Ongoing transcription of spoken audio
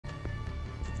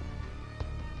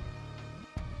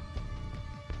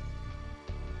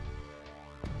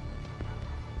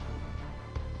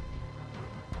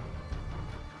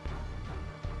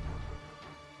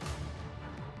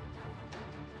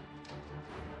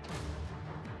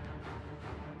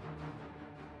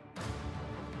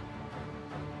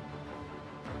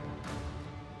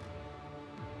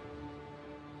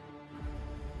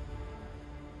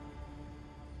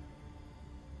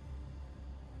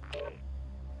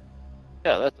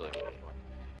Yeah, that's what it was.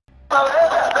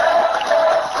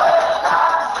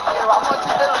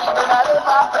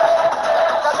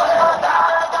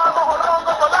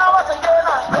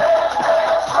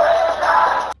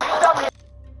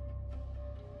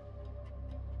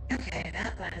 Okay,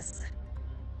 that was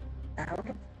out.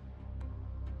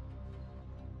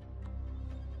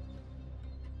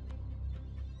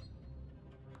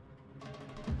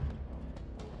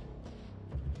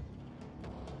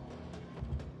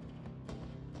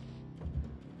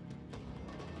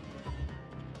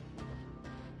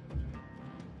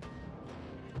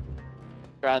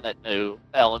 Trying that new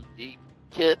LMG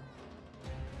kit.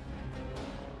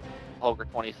 Holger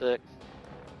 26.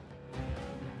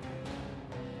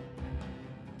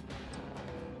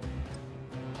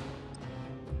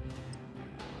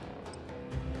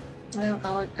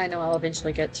 Well, I know I'll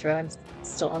eventually get through. I'm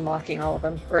still unlocking all of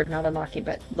them. Or not unlocking,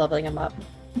 but leveling them up.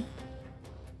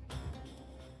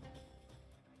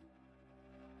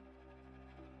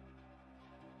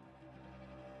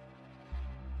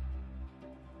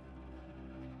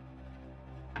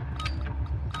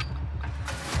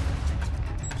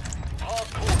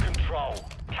 Hardcore control.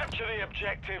 Capture the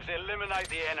objectives, eliminate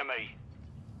the enemy.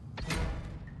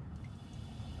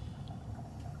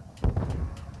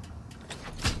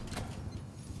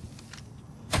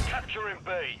 Capturing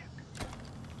B.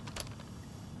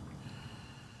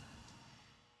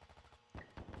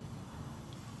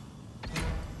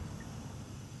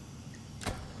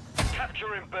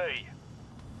 Capturing B.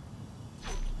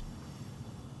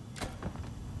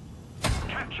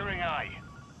 Capturing A.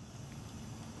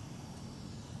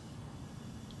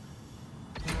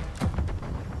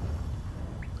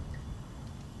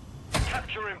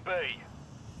 Capturing B.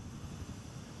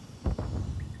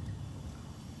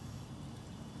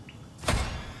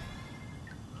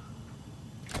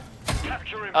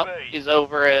 Capturing Oh, B. he's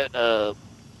over at 1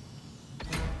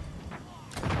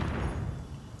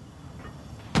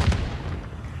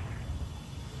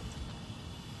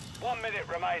 minute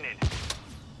remaining.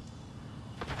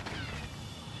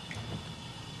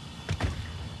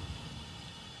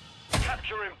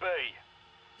 Capturing B.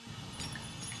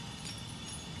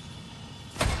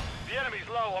 The enemy's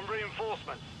low on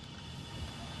reinforcements.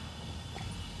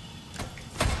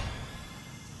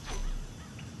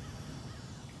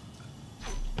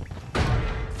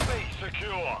 B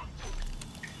secure.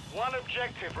 One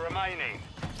objective remaining.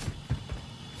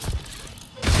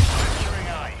 Capturing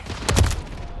A.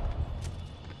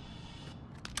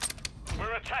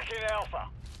 We're attacking Alpha.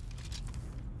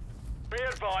 Be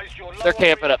advised you're low They're on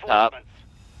camping up top. reinforcements.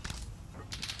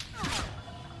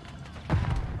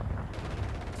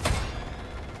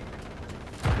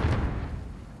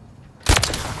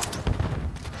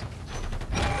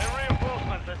 Their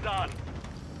reinforcements are done.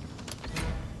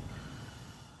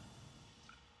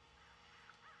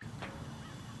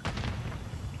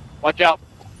 watch out.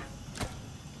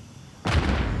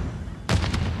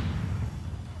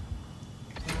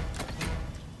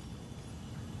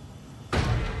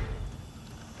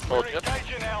 We're Bullshit.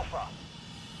 engaging Alpha.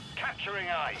 Capturing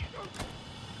A.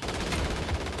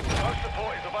 No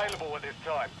support is available at this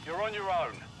time. You're on your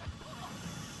own.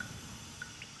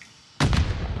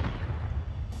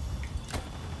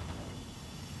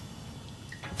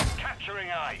 Capturing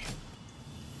A.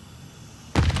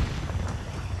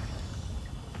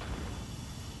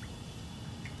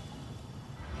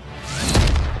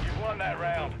 You've won that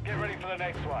round. Get ready for the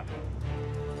next one.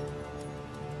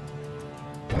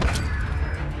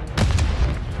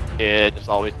 Yeah, just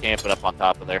always camping up on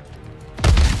top of there.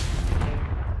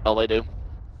 All they do.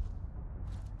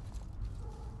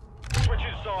 Switching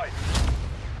sides.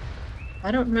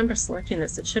 I don't remember selecting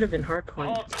this. It should have been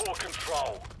hardpoint. Hardcore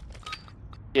control.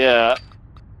 Yeah,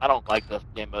 I don't like this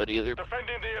game mode either.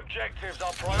 Defending the objectives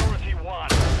are priority one.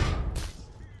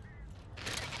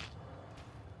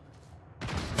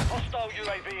 Hostile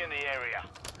UAV in the area.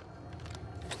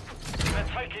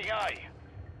 They're taking A.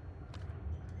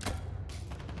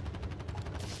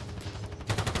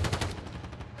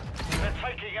 They're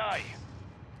taking A.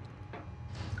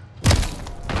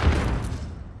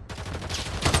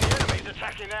 The enemy's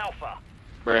attacking Alpha.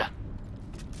 Bruh.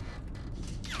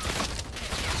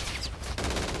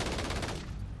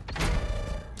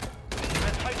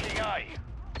 They're taking A.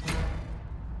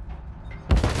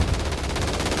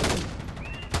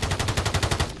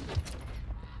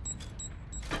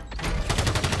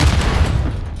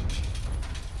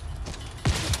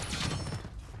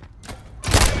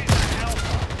 Enemy's at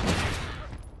Alpha.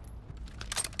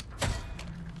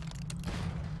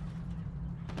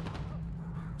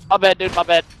 My bad, dude, my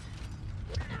bad.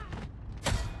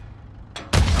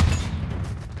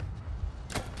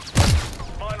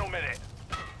 Final minute.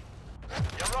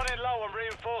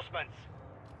 reinforcements.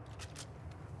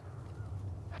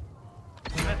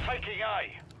 They're taking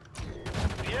A.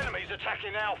 The enemy's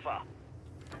attacking Alpha.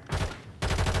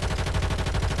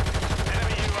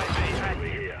 Enemy UAV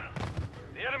active here.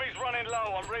 The enemy's running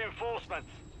low on reinforcements.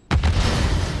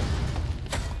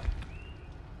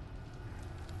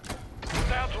 We're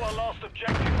down to our last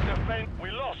objective to defend.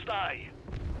 We lost A.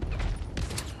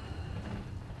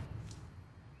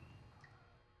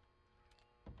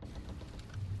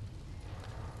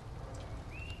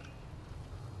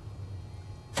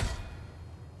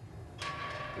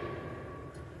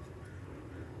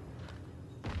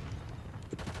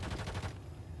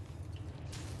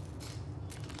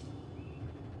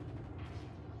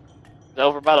 It's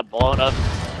over by the blown up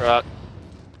truck.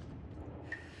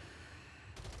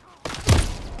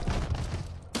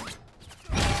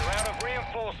 You're out of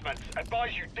reinforcements.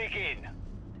 Advise you dig in.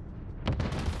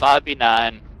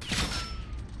 5B9.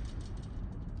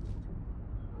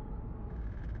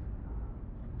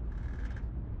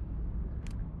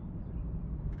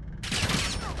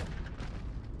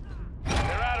 They're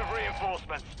out of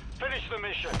reinforcements. Finish the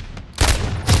mission.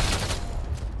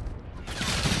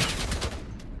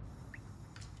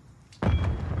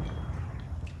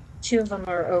 Two of them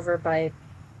are over by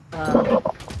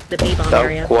the B-bomb Down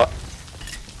area.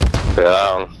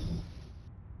 Yeah.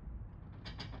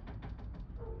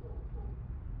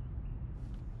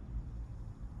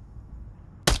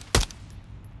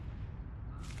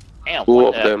 Damn, Two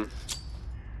what of the- them.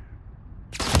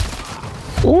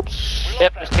 Oops.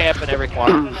 Yep, just camping every The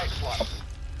corner. next one.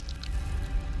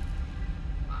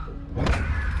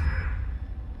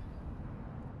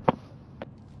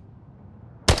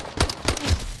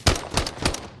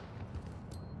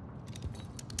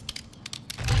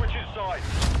 Switching sides.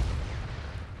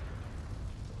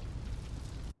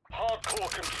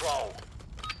 Hardcore control.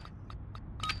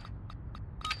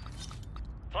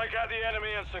 Take out the enemy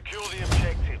and secure the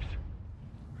objectives.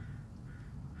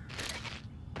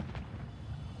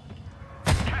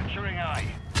 Capturing A.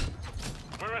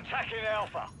 We're attacking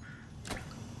Alpha.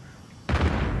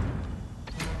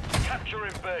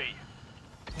 Capturing B.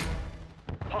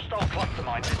 Hostile cluster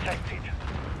mine detected.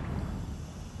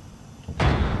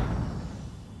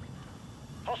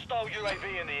 Hostile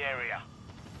UAV in the area.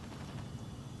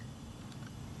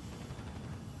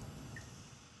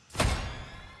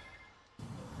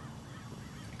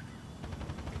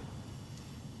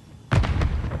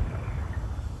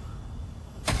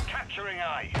 Capturing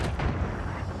A.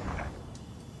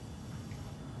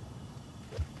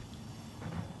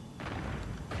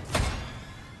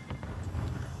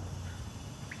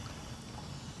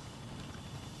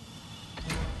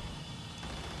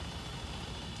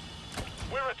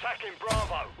 We're attacking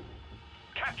Bravo.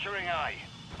 Capturing A.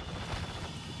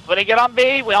 When he get on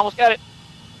B, we almost got it.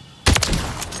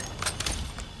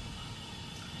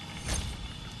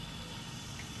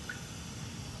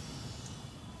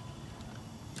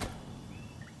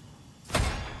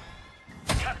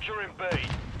 Capturing B.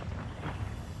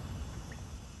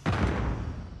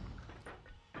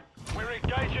 We're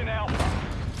engaging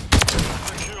Alpha.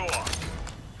 Secure.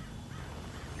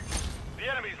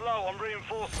 The enemy's low on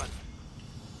reinforcements.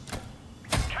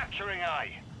 Capturing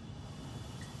A.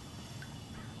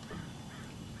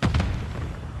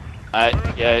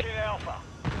 We're Yeah. attacking Alpha.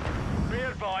 Be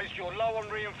advised you're low on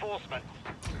reinforcements.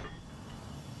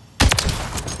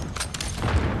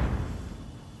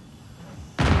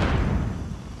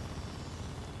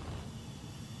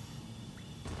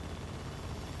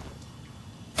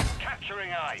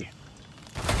 Capturing A.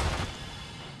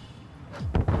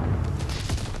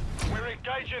 We're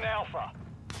engaging Alpha.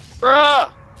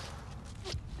 Bruh!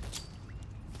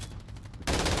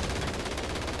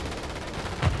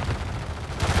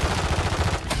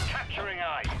 Capturing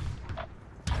A.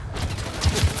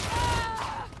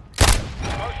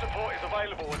 No support is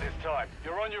available at this time.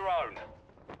 You're on your own.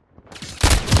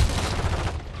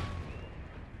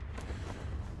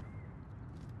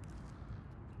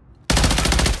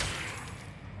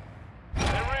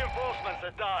 Their reinforcements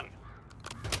are done.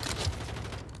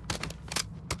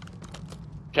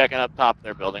 Checking up top of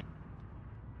their building.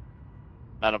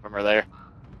 None of them are there.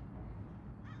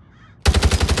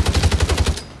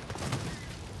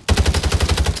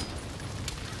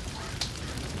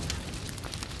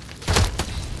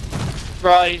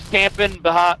 Bro, he's camping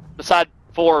beside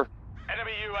 4.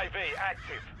 Enemy UAV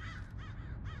active.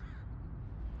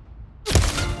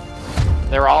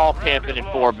 They're all camping in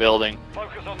 4 building.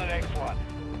 Focus on the next one.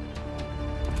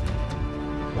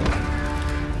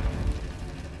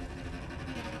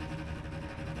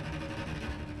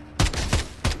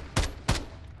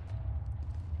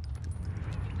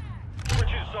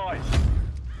 Switching sides.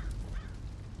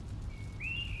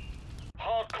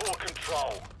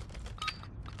 control.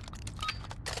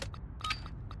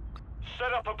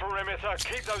 Set up a perimeter,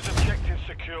 keep those objectives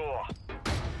secure.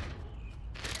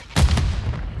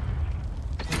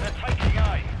 They're taking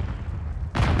A.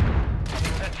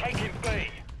 They're taking B.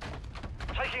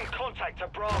 Taking contact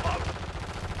at Bravo.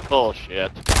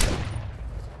 Bullshit.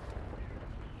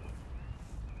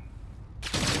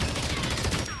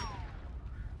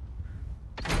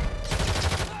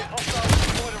 Hostiles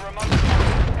deployed a remote.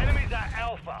 Enemies at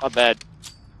Alpha. My bad.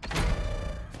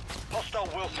 Hostile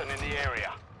Wilson in the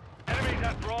area. Enemies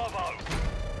at Bravo.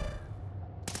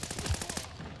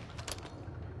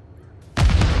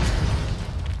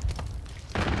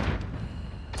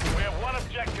 We have one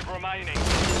objective remaining.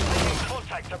 Taking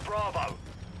contact at Bravo.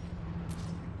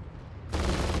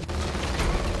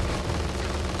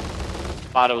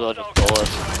 Might as well just pull us.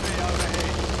 UAV overhead.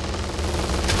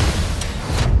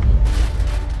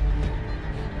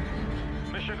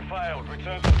 Mission failed.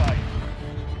 Return to base.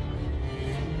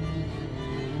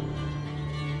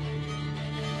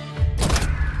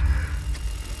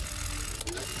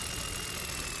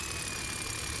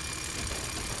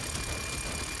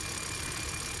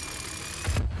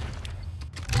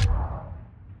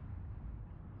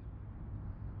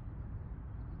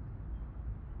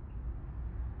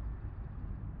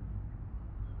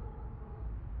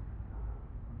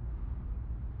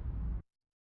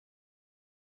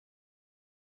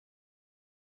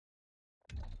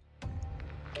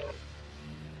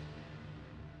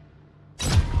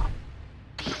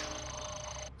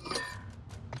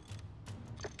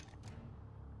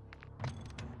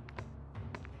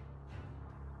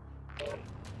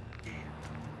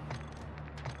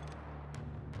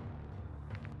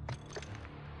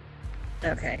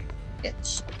 Okay.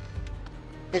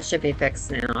 It should be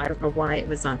fixed now. I don't know why it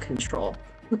was on control.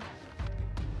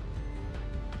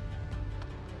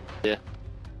 Yeah.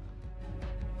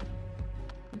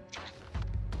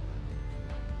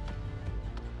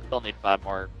 Still need 5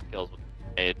 more kills with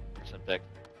 8% fix.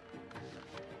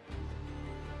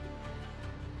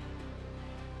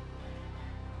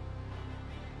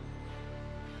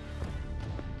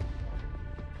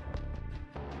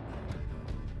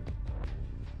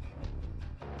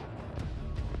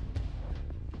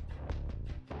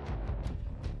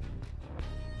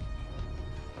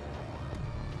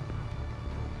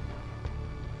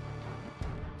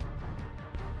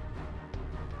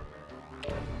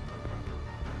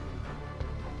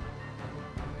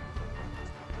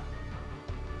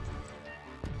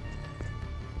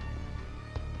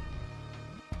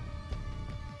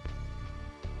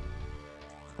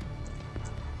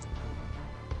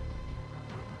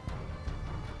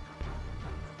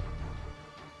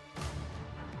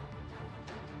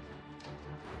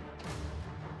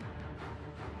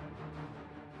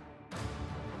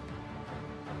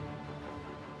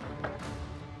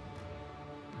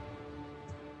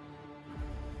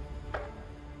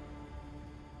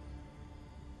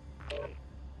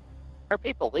 Where are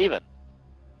people leaving?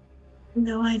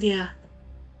 No idea.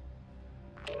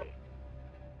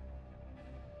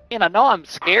 I know I'm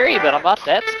scary, but I'm not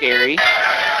that scary.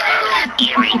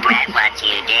 You regret what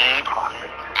you did?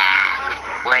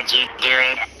 Would you do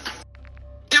it?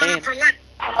 Man,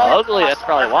 I'm ugly, that's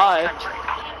probably why.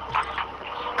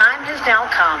 Time has now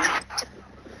come.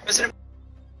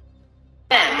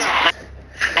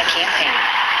 I can't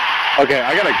panic. Okay,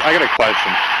 I got a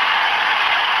question.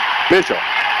 Mitchell.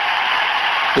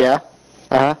 Yeah.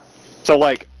 Uh-huh. So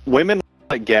like women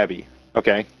like Gabby,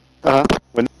 okay? Uh-huh.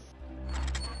 When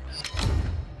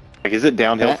like is it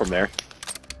downhill Matt? from there?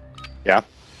 Yeah.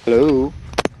 Hello.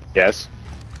 Yes.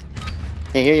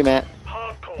 Can't hear you, Matt.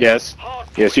 Hardcore. Yes.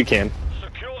 Hardpoint. Yes, you can.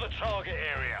 Secure the target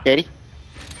area. Katie?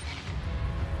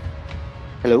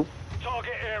 Hello?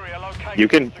 Target area located. You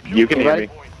can Secure hear the me.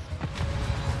 point.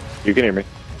 You can hear me.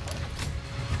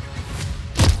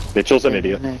 Mitchell's an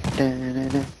idiot.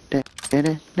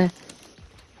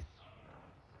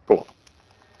 Cool.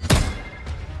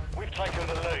 We've taken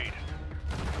the lead.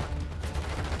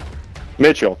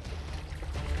 Mitchell.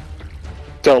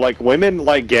 So like women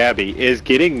like Gabby, is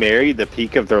getting married the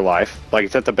peak of their life? Like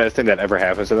is that the best thing that ever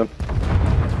happens to them?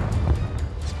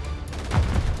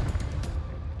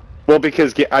 Well,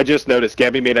 because I just noticed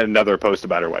Gabby made another post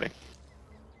about her wedding.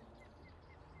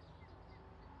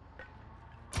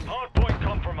 Hardpoint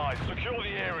compromised. Secure the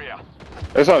area.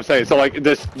 That's what I'm saying. So like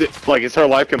this like is her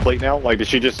life complete now? Like does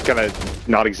she just kind of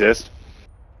not exist?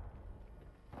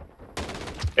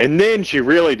 And then she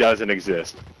really doesn't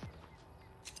exist.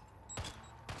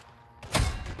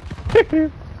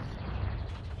 Confirm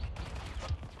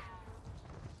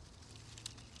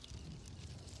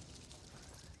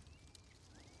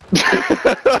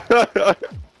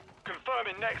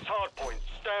Confirming next hardpoint.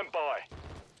 Stand by.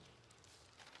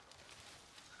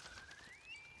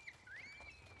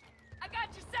 I got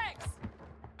your six.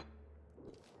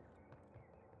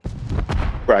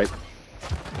 Right.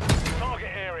 Target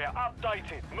area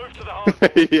updated. Move to the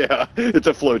hardpoint. Yeah, it's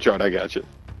a flowchart. I got you.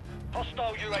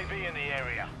 Hostile UAV in the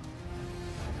area.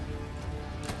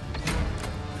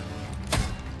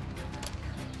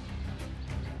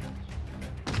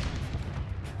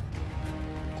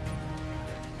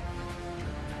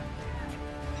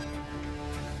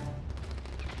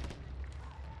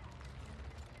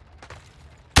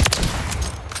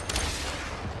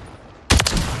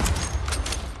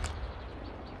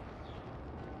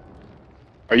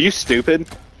 Are you stupid?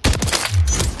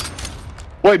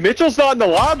 Wait, Mitchell's not in the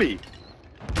lobby.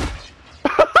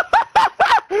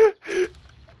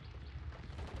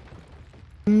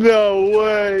 No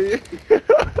way.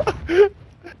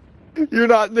 You're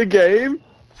not in the game?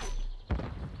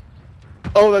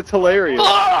 Oh, that's hilarious.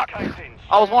 Fuck! Locating.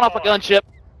 I was one off a Stand by. gunship.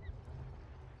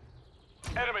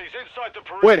 Enemies inside the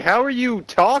perimeter. Wait, how are you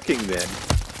talking then?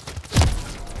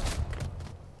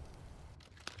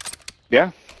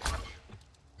 Yeah.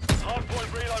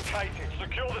 Hardpoint relocated.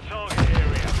 Secure the target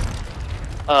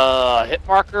area. Hit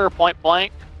marker, point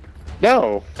blank.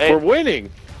 No, Hey. we're winning.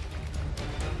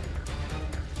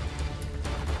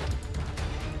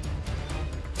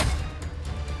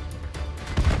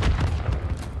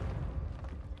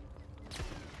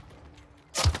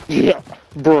 Yeah,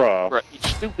 bruh. Bruh, you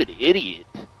stupid idiot.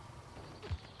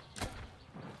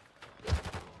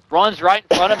 Runs right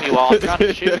in front of me while I'm trying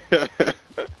to shoot.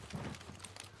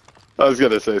 I was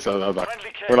gonna say something.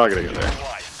 Friendly We're not gonna go there.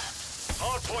 away.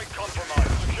 Hardpoint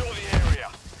compromised. Secure the area.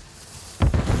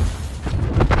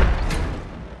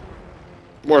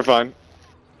 We're fine.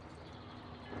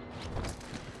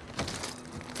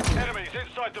 Enemies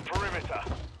inside the perimeter.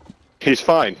 He's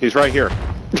fine. He's right here.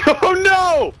 Oh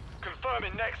no!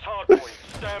 Confirming next hardpoint.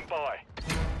 Stand by.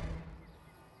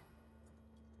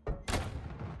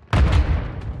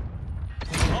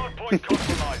 Hardpoint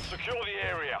compromised. Secure the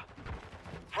area.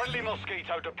 Friendly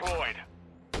Mosquito deployed.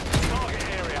 Target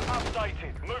area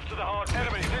updated. Move to the hard.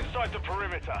 Enemies inside the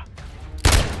perimeter.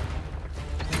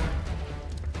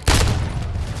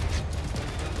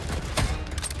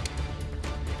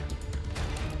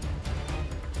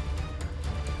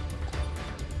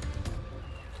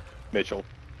 Mitchell.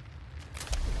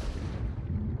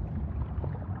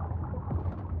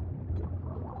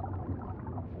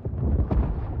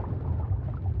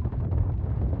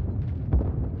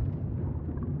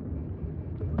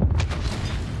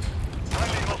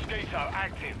 Friendly Mosquito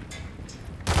active.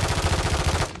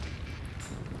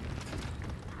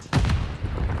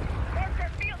 Marker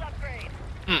field upgrade.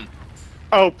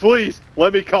 Oh, please,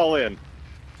 let me call in.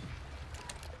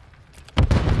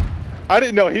 I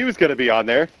didn't know he was gonna be on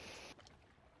there.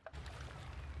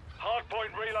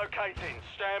 Hardpoint relocating.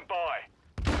 Stand by.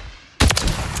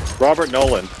 Robert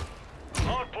Nolan.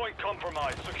 Hardpoint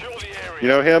compromised. Secure the area. You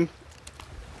know him?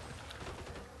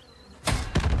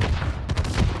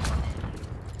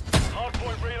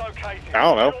 Hardpoint relocating. I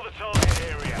don't know. Secure the target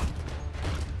area.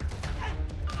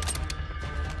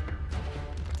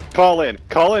 Call in.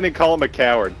 Call in and call him a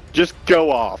coward. Just go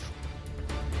off.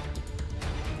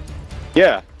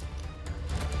 Yeah.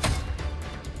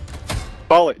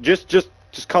 Call it. Just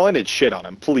call in and shit on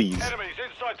him, please. Enemies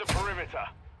inside the perimeter.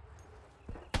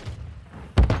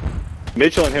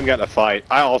 Mitchell and him got in a fight.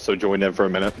 I also joined them for a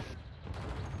minute.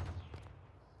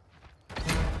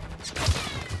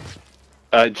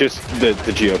 Just the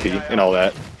GOP and all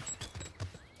that.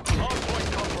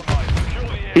 Hardpoint compromised. Secure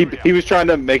the area. He was trying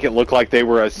to make it look like they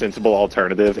were a sensible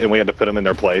alternative, and we had to put them in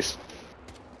their place.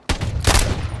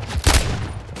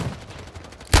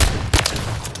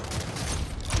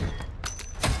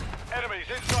 Enemies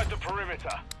inside the perimeter.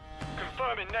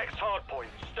 Confirming next hardpoint.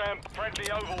 Stand friendly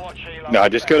Overwatch helo. No,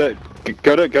 just go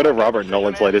to Robert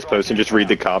Nolan's latest post and just read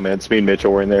the comments. Me and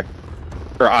Mitchell were in there,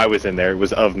 or I was in there. It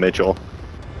was of Mitchell.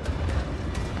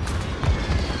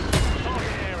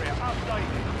 Target area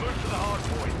updated. Move to the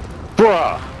hardpoint.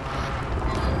 Bruh.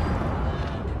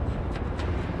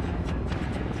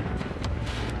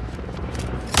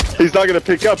 He's not gonna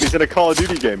pick up. He's in a Call of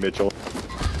Duty game, Mitchell.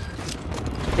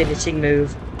 Finishing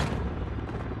move.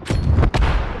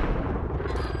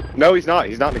 No, he's not.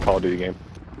 He's not in a Call of Duty game.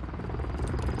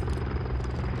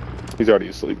 He's already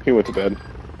asleep. He went to bed.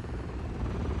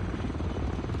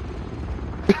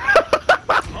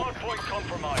 Hardpoint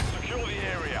compromised. Secure the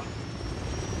area.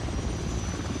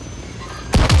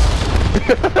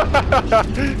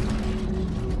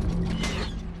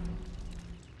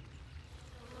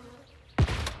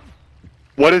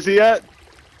 What is he at?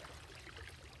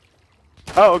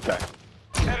 Oh, okay.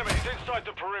 Enemies inside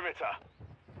the perimeter.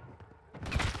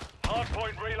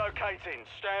 Hardpoint relocating.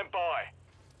 Stand by.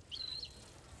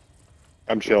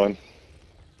 I'm chilling.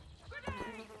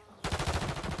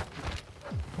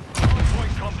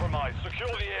 Hardpoint compromised. Secure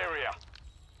the area.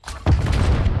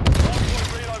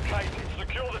 Hardpoint relocated.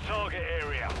 Secure the target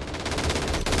area.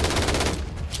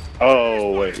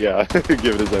 Oh, wait, yeah. Give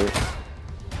it a second.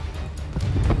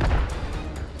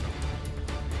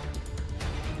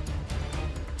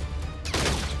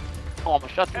 Oh, I'm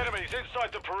shut the Enemies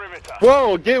inside the perimeter.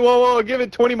 Whoa, give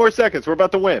it 20 more seconds. We're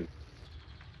about to win.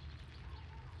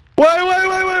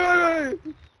 Wait.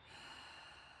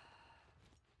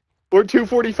 We're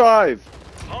 245.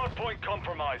 Hardpoint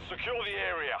compromised. Secure the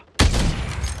area.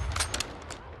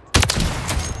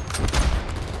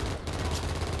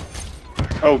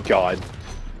 Oh, God.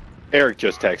 Eric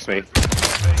just texted me.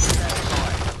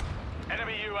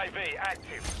 Enemy UAV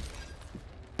active.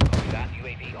 That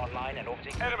UAV online and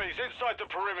orbiting. Enemies inside the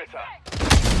perimeter.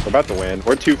 We're about to win.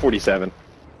 We're 247.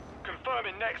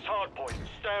 Confirming next hardpoint.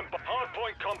 Stand by.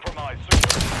 Hardpoint compromised.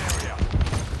 Secure the area.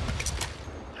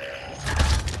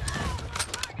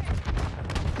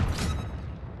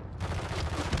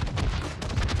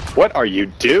 What are you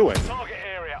doing? Target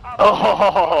area. Up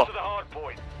Oh. to the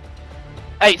hardpoint.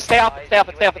 Hey, stay off it.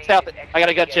 I got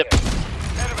a gunship.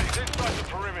 Enemies inside the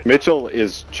perimeter. Mitchell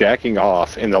is jacking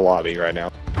off in the lobby right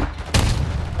now.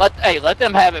 Let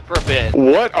them have it for a bit.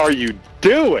 What are you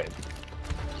doing?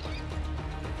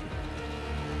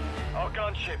 Our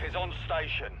gunship is on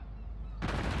station.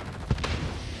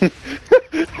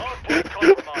 Hardpoint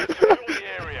compromised. Secure the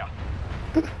area.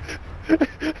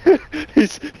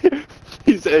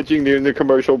 He's edging near the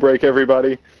commercial break,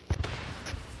 everybody.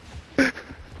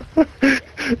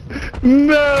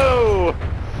 No!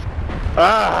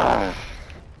 Ah!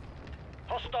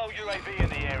 Hostile UAV in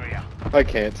the area. I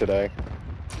can't today.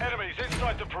 Enemies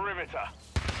inside the perimeter.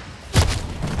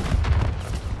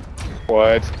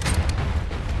 What?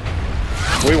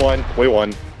 We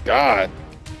won. God.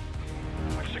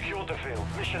 We've secured the field.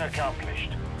 Mission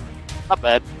accomplished. Not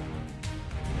bad.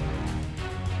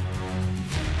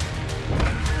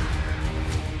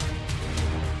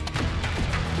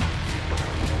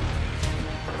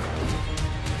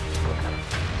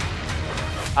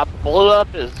 I blew up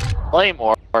his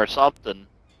claymore or something.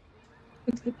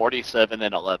 47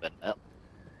 and 11. Yep.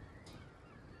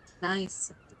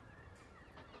 Nice.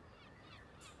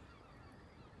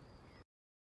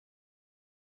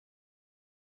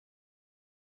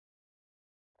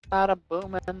 Got a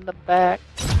boom in the back.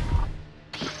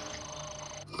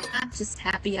 I'm just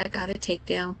happy I got a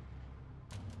takedown.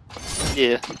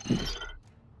 Yeah.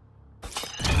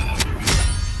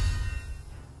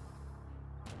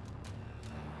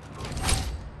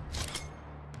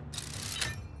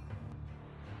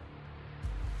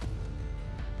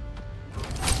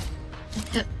 I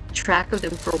kept track of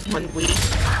them for 1 week,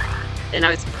 and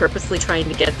I was purposely trying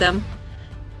to get them,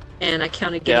 and I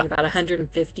counted getting about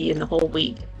 150 in the whole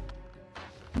week.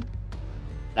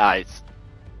 Nice.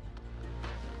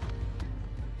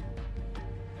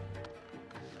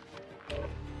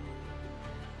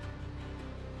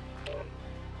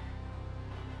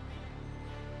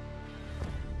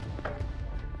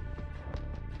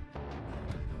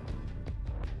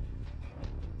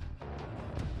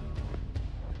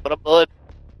 Put a bullet.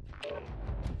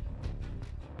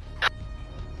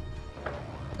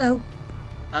 Oh,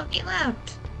 he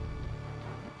left.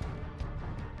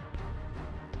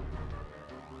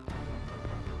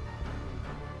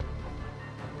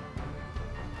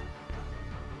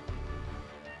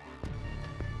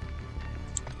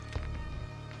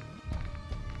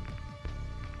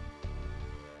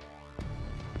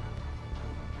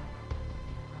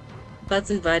 Bud's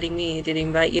inviting me. Did he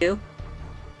invite you?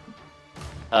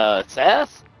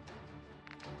 Sass?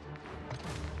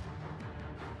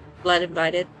 Blood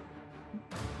invited.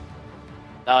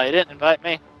 No, he didn't invite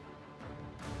me.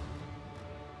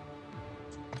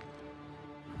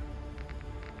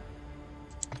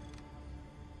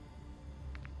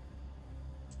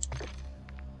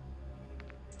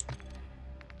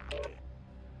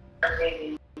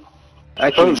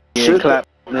 I can hear clapping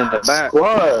in the back.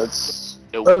 Squads.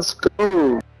 Nope. Let's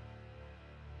go.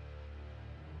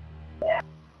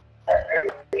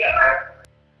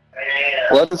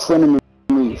 What is Cinnamon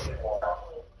move?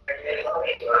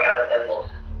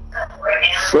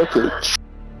 Fuck it.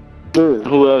 Dude,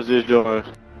 Who else is doing? it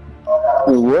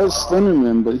was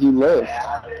Cinnamon, but he left.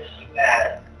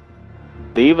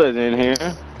 Diva's in here.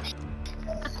 Look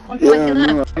why Yeah, he I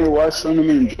know. left. I know why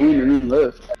Cinnamon joined and he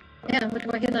left. Yeah, look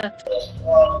why he left.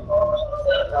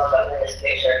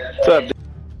 What's up,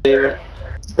 David?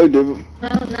 Hey, David. No,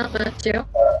 not much, you.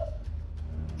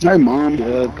 Hey, Mom.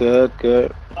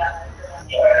 Good.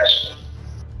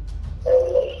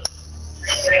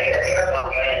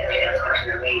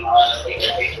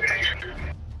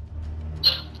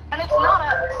 And it's not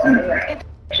a...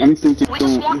 I'm thinking We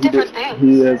just want different things.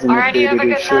 he hasn't Our idea of updated a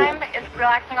his good shit. time is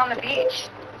relaxing on the beach,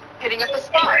 hitting up a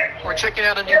spa. We're checking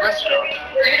out a new restaurant.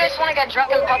 You just want to get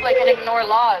drunk in public and ignore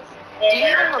laws. Do you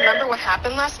even remember what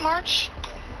happened last March?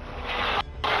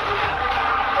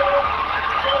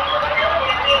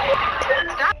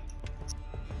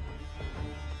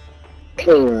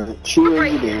 Alright,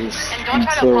 cheers. And don't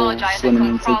try to apologize and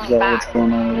Cinnamon come figures crawling out what's back.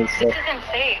 going on with this This stuff. isn't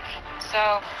safe,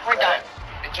 so we're done.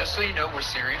 And just so you know, we're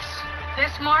serious.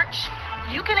 This March,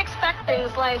 you can expect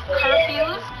things like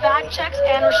curfews, bag checks,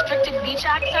 and restricted beach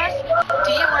access.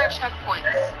 DUI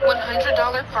checkpoints,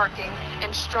 $100 parking,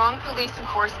 and strong police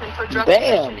enforcement for drug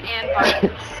Damn. possession and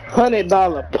violence.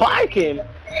 $100 parking?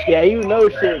 Yeah, you know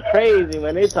shit crazy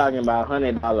when they talking about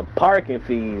 $100 parking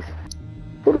fees.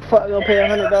 Who the fuck gonna pay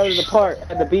 $100 to park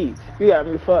at the beach? You got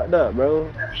me fucked up,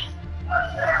 bro.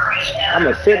 I'm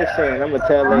a citizen. I'm gonna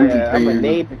tell you, I'm a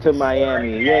native to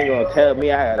Miami. You ain't gonna tell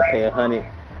me I gotta pay $100.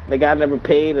 Like I never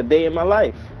paid a day in my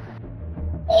life.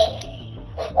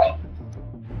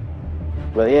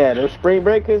 But yeah, those spring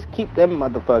breakers, keep them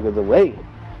motherfuckers away.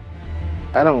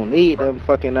 I don't need them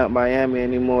fucking up Miami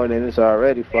anymore than it's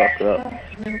already fucked up. No.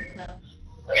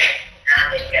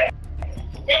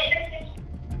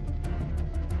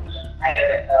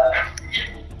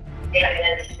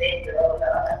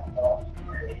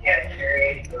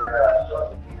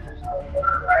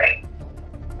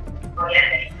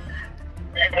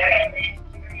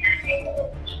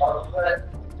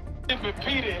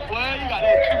 Repeated, boy. You got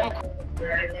that triple.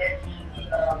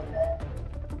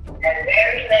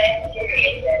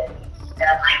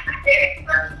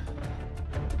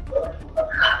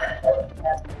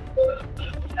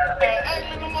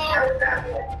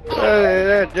 Hey,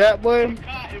 that Jack boy.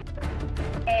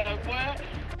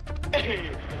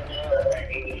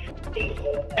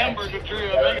 Hamburger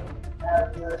drill, man.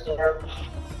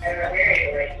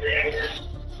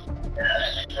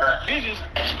 He just...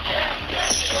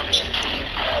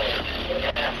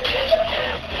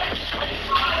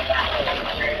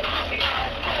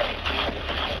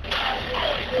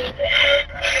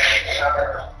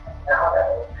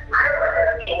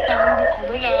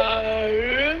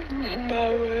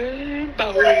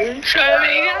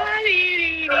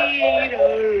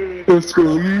 Let's go.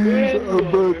 I'm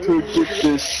about to get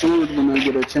this sword when I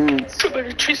get a chance.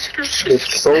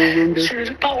 It's soul ringer. It's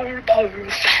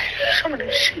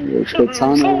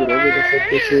katana, whatever the fuck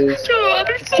this is.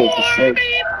 Let's take a sec.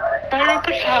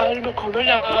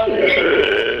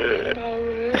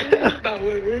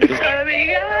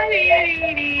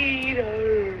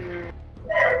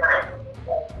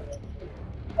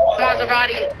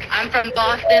 Maserati, I'm from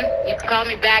Boston. You can call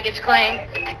me baggage claim.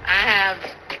 I have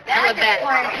hella bad.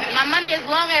 My money as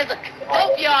long as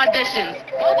both your auditions.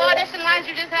 Both audition lines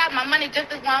you just have, my money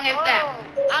just as long as that.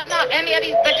 I'll knock any of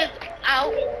these bitches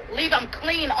out, leave them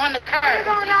clean on the curb. You're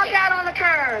gonna knock out on the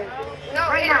curb. No,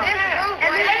 right now.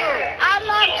 I'll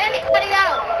knock anybody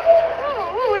out.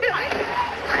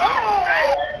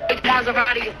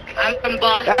 Maserati, I'm from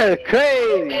Boston. That is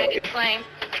crazy. Baggage claim.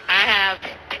 I have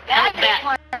hella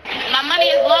bad. My money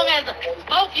as long as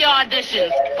both your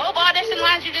auditions. Both audition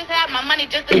lines you just have, my money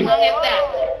just as long as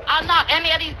that. I'll knock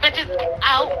any of these bitches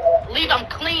out, leave them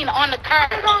clean on the curb.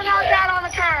 You're gonna knock out on the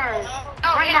curb.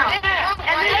 Oh, right now.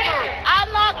 I'll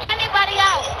knock anybody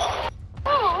out.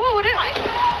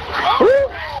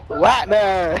 What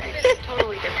the?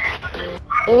 Totally different.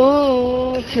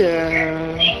 Oh,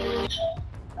 child.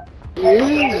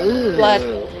 Blood.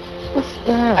 What's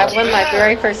that? I won my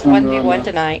very first 1v1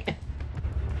 tonight.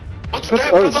 Oh shit,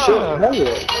 hell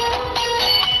yeah.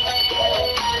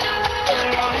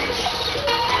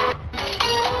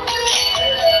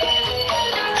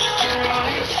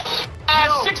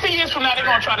 60 years from now, they're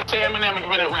gonna try to tear Eminem and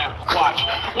run it around. Watch.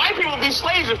 White people would be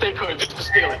slaves if they could, just to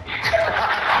steal it.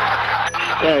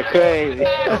 That's crazy.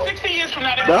 60 years from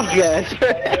now, they're Don't gonna get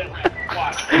tripping.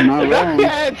 Watch. Not Don't wrong.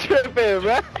 get tripping,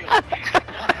 bro.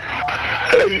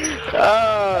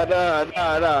 Oh,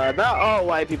 no. Not all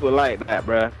white people like that,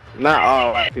 bro. Not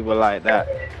all white people like that.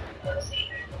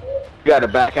 You gotta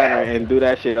back out and do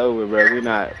that shit over, bro. We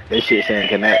not, this shit ain't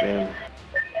connecting.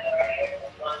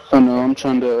 I know, I'm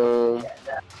trying to,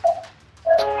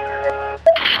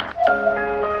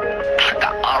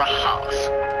 Got our house.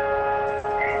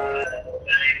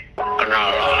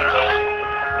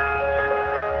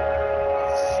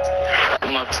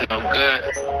 I'm up to no good.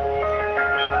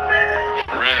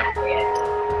 Real.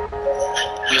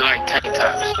 You like tank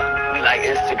tops. You like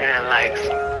Instagram likes.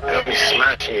 They'll be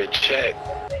smashing your check.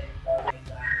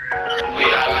 We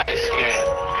are light skinned,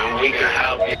 and we can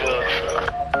help you.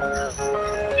 I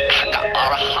got all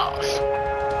the house.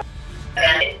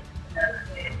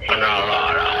 And all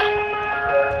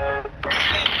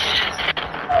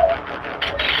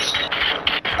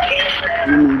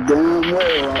Damn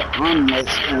well, I'm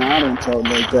Mexican. I don't talk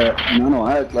like that, and I don't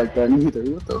act like that neither.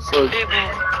 What the fuck?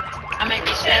 I make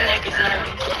these fat niggas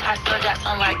nervous. I still got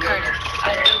some like Curtis.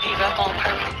 I still give up on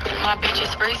purpose. My bitch is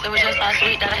free, so it was just last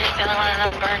week that I hit sailing around and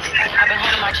I burned it. I've been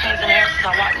holding my chains in the air since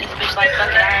I walked in this bitch like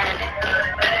fuck it, I earned it.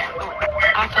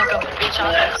 I fuck up a bitch, I'll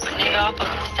fuck up a nigga, I'll fuck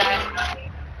up a side.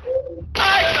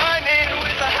 I join in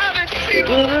with the habit.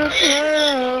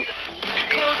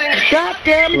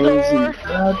 Goddamn door!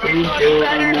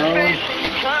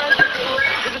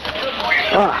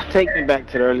 Ah, take me back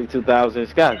to the early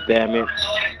 2000s. God damn it.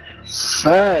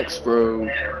 Facts, bro.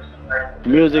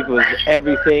 Music was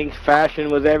everything. Fashion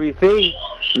was everything.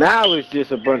 Now it's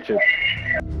just a bunch of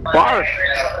bars.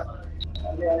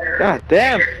 God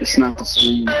damn. It's not the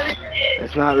same.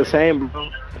 It's not the same, bro.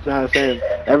 It's not the same.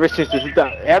 Ever since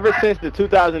the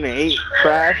 2008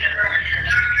 crash,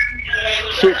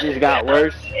 shit just got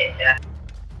worse.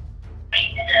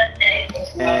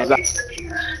 And actually,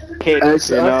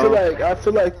 I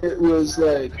feel like it was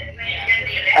like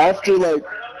after like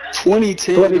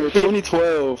 2010 or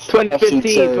 2012,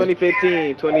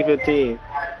 2015.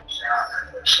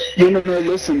 No,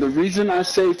 listen. The reason I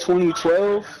say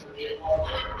 2012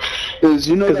 is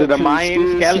because of the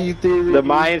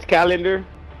Mayans calendar.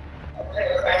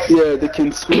 Yeah, the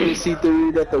conspiracy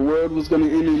theory that the world was going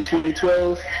to end in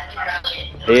 2012.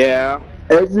 Yeah.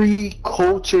 Every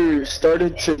culture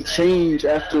started to change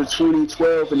after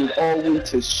 2012, and it all went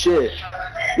to shit.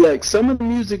 Like, some of the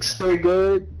music's still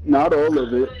good, not all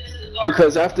of it.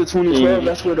 Because after 2012,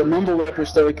 that's where the mumble rappers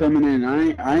started coming in.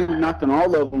 I ain't knocking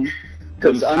all of them.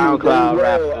 Because I know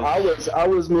I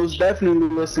was most definitely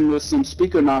listening to some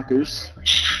speaker knockers.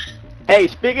 Hey,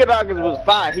 speaker knockers was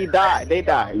fine. He died. They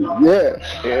died.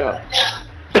 Yeah.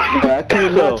 I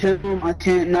can't knock him. I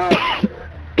can't knock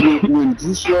when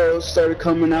Juice WRLD started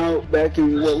coming out back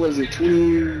in, what was it,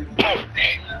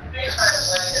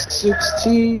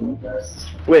 2016?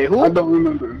 Wait, who? I don't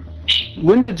remember.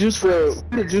 When did Juice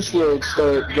WRLD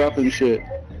start dropping shit?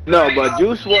 No, but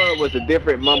Juice WRLD was a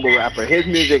different mumble rapper. His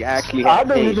music actually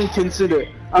had I don't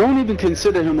even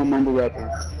consider him a mumble rapper.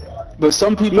 But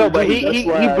some people No, but he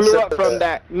blew up from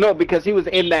that. No, because he was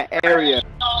in that area.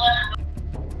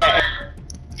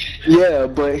 Yeah,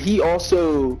 but he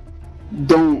also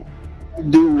don't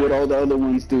do what all the other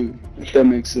ones do, if that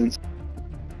makes sense.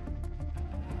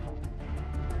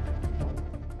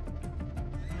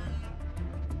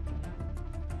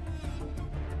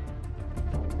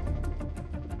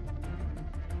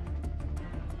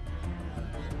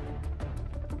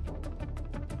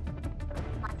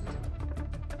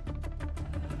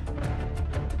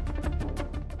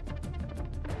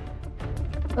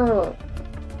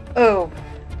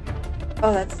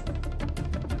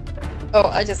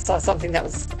 I just saw something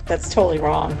that's totally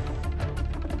wrong.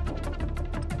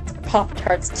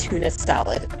 Pop-Tarts tuna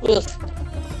salad. Ugh.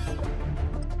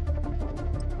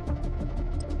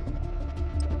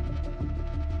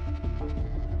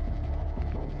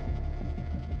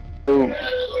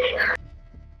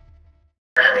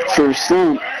 For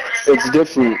some, it's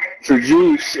different. For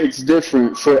Juice, it's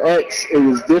different. For X, it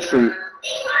was different.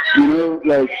 You know,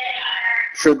 like,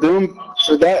 for them,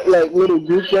 for that, like, little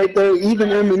group right there, even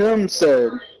Eminem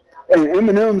said, and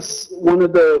Eminem's one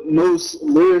of the most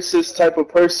lyricist type of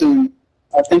person.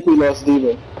 I think we lost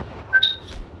Diva.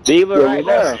 Diva right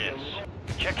there.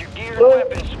 Check your gear and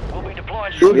weapons. We'll be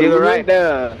deploying. Diva right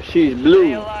there. She's blue.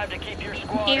 Stay alive to keep your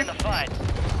squad in the fight.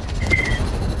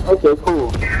 Okay,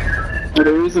 cool. But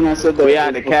the reason I said that we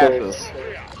out the castle.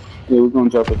 Yeah, we're gonna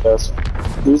drop the castle.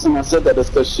 The reason I said that is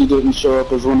because she didn't show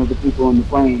up as one of the people on the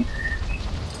plane.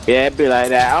 Yeah, it'd be like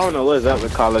that. I don't know what's up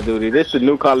with Call of Duty. This is the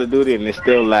new Call of Duty and it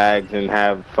still lags and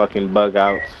have fucking bug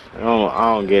outs. I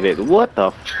don't get it. What the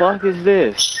fuck is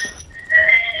this?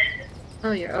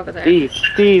 Oh, you're over there.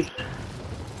 Steve.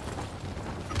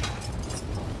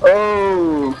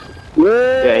 Oh.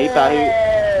 Yeah,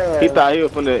 he thought he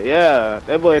was from the, yeah.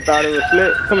 That boy thought it was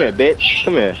slick. Come here, bitch.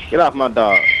 Come here. Get off my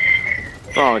dog.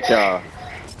 What's wrong with y'all?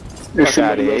 Fuck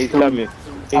out of here. He's coming.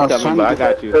 But I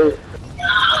got you.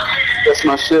 That's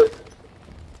my shit.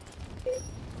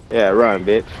 Yeah, run,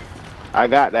 bitch. I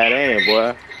got that aim,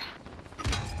 boy.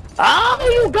 Oh,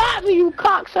 you got me, you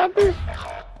cocksucker.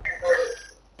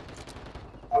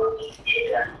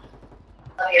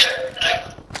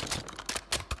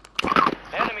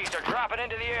 Enemies are dropping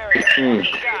into the area.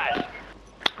 Guys.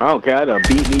 I don't care. That'll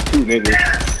beat me too, nigga.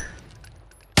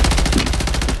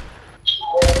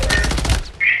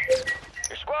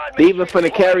 Your squad Diva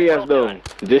finna carry us though.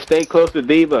 Just stay close to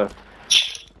Diva.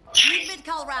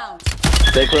 Mid-call round.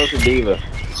 Stay close to Diva.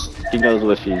 She knows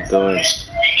what she's doing.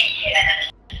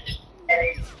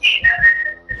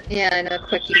 Yeah, I know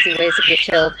quick, easy ways to get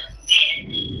killed.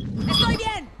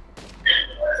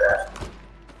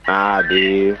 Ah,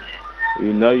 dude.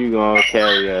 You know you gonna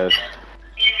carry us.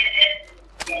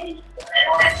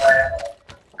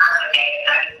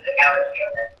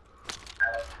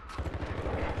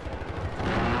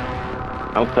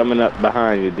 I'm coming up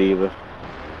behind you, Diva.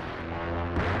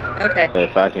 Okay.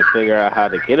 If I can figure out how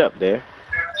to get up there.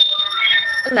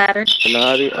 A ladder. You know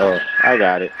how to? Oh, I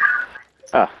got it.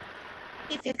 Ah.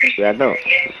 Yeah, I know.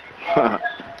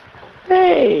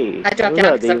 Hey. I dropped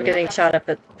down because I'm getting shot up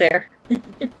there.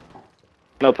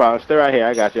 No problem. Stay right here.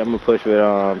 I got you. I'm gonna push with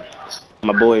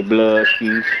my boy Blood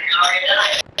Skis.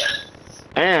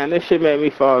 Man, this shit made me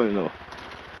fall in the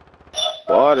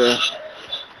water.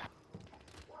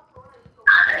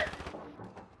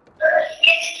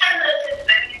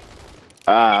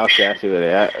 Ah, okay. I see where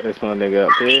they at. This one nigga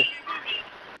up here.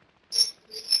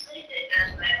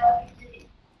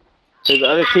 His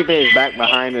other teammate is back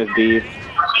behind us, dude.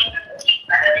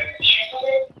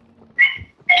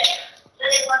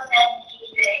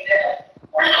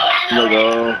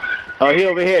 Go. Oh, he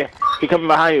over here. He coming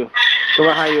behind you. Come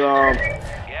behind you,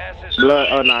 Blood.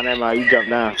 Oh, no, never mind. You jump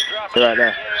down. Stay right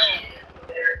there.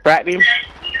 Crack him.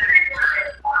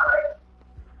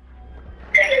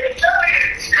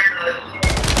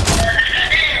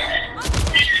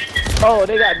 Oh,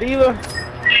 they got Diva?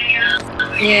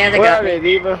 Yeah, they Where got are they,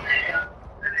 Diva?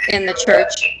 in the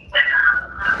church.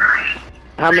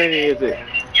 How many is it?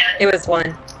 It was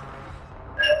one.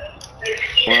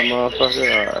 One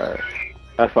motherfucker? Alright.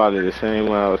 That's probably the same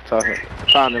one I was talking.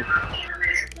 Found him.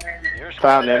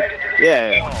 Found him.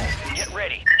 Yeah. Get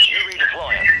ready. You're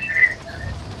redeploying.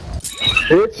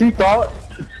 Bitch, you thought?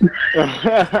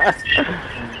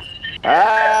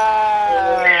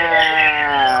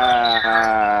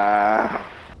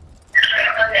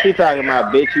 She talking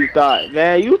about bitch you thought.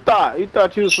 Man, you thought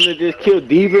you was gonna just kill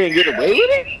Diva and get away with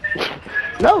it?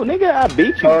 No, nigga, I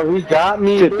beat you. Oh, he got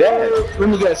me to bro. death. Let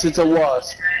me guess, it's a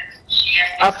wasp.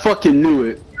 I fucking knew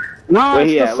it. Nah, Where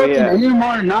it's he the at? Where he fucking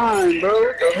at? AMR-9, bro.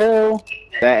 What the hell?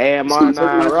 That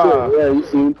AMR-9 raw. Yeah, you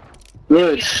see.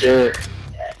 Good shit.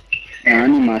 Man, I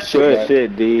need my shit Good back.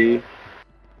 shit, D.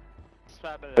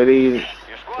 Where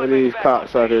these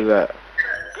cocksuckers at?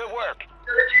 Good work.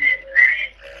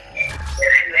 You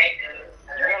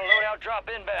got a loadout drop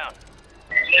inbound.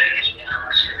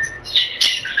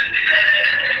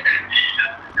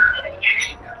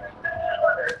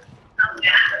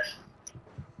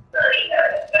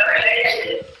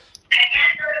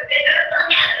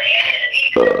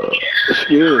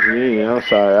 Excuse me, I'm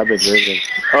sorry, I've been drinking.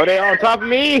 Oh, they on top of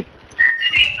me?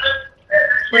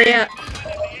 Where you at?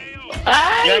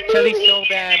 You're actually so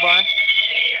bad, boy.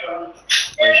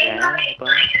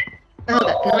 Oh,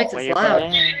 that noise is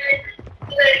loud.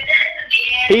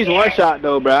 He's one shot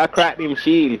though, bro. I cracked him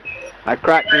shield.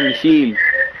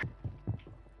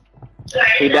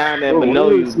 He down there below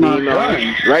you, beam on.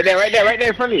 Right there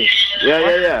in front of you.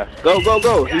 Yeah.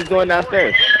 Go. He's going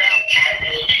downstairs.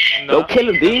 Go kill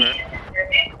him, D.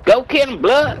 Go kill him,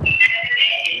 Blood.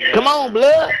 Come on,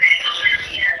 Blood.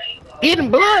 Get him,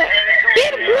 Blood.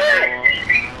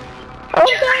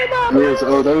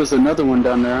 There was another one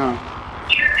down there, huh?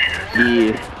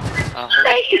 Yeah.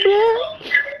 Thank you, Blood.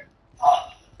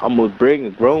 Almost bring a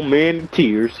grown man to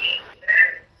tears.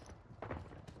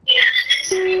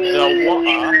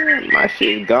 My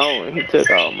shit gone. He took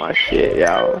all my shit,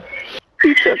 y'all.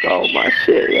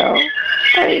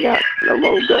 I ain't got no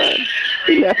more guns.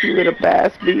 He left me with a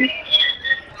bass beef.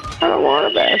 I don't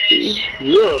want a bass beef.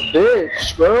 You're a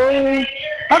bitch, bro.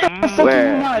 I got fucking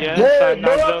not dead,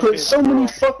 bro. I put so many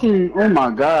fucking. Oh my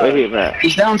god. Where he at?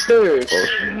 He's downstairs.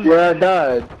 Where I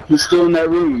died. He's still in that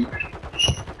room.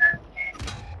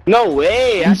 No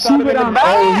way. I saw him in the back.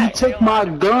 Oh, he took my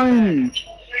gun.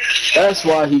 That's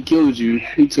why he killed you.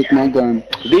 He took my gun.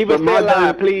 Diva, stay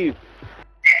alive, please.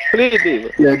 Please, Diva.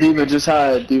 Yeah, Diva, just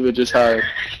hide.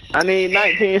 I need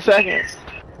 19 seconds.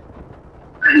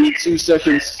 I need 2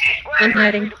 seconds. I'm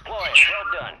hiding.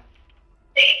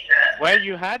 Where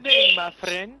you hiding, my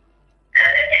friend?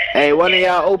 Hey, one of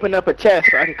y'all open up a chest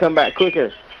so I can come back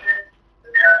quicker.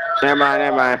 Never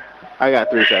mind. I got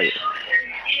 3 seconds.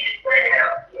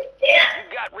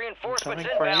 You've got reinforcements Coming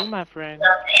for you, inbound. my friend.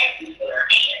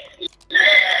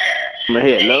 I'm gonna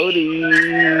hit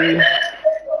Lodi.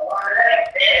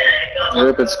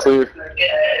 Yep, it's clear.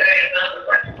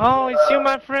 Oh, it's you,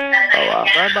 my friend. Oh, wow.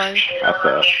 Bye-bye.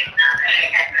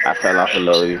 I fell off a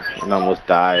loadie and almost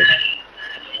died.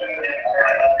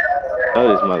 Oh,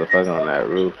 this motherfucker on that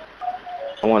roof.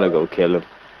 I want to go kill him.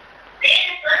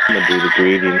 I'm going to do the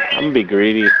greedy. I'm going to be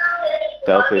greedy.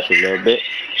 Selfish a little bit.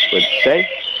 Would you say?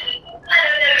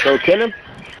 Go kill him?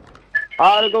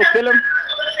 Oh, to go kill him?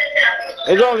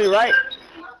 It's only right.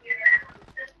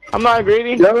 I'm not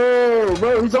greedy. Yo,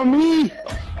 bro, he's on me.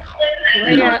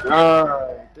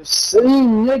 The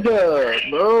same nigga,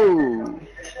 bro.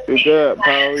 You good,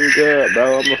 bro. You good,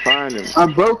 bro. I'm gonna find him. I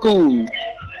broke him. When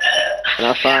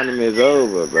I find him, it's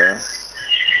over, bro.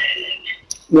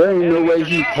 There ain't no way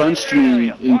he punched me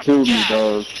and killed me,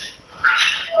 dog.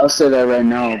 I'll say that right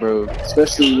now, bro.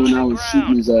 Especially when I was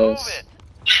shooting his ass.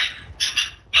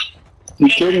 He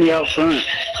killed me out front.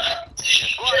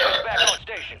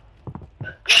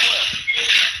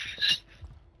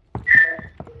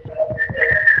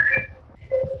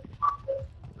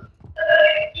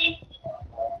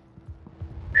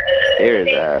 Hear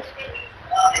his ass.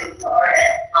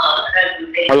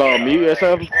 Hello, mute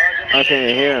yourself. I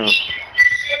can't hear him.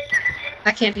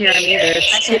 I can't hear him either.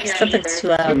 Something's too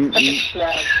loud.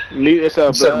 Mute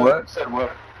yourself, Said blood. what? Said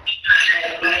what?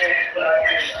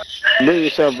 Mute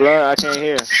yourself, blood. I can't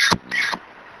hear.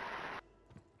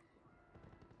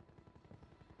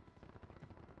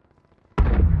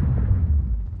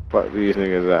 Fuck these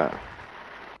niggas out.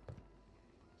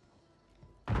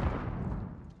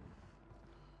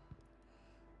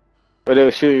 Where they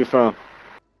were shooting from?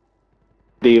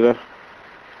 Diva.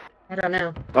 I don't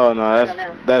know. Oh no,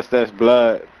 that's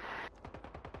blood.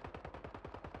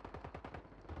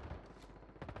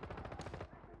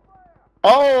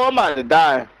 Oh, I'm about to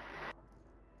die.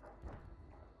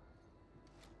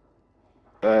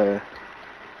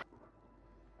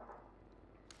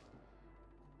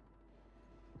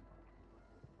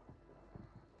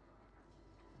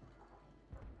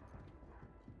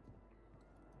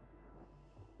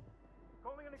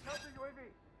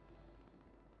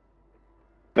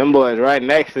 Them boys right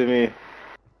next to me.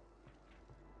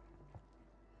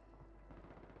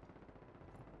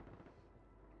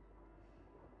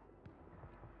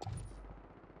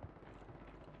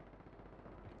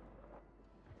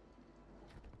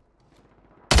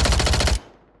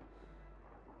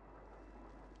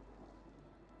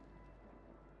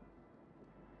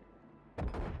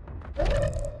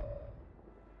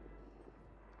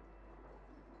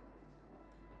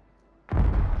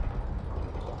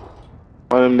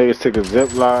 One of them niggas took a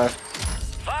zip line.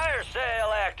 Fire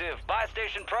sale active. Buy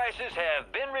station prices have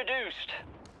been reduced.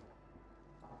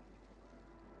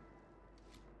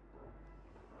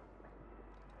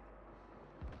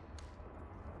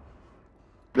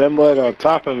 Them boys on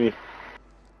top of me.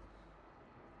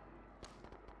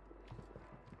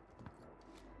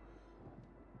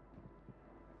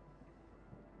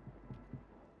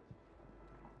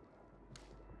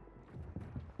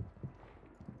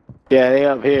 Yeah, they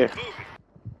up here.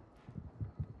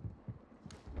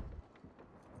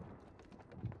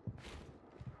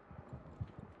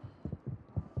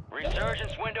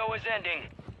 Resurgence window is ending.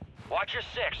 Watch your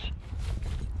six.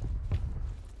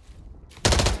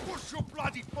 Push your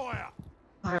bloody fire!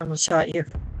 I almost shot you.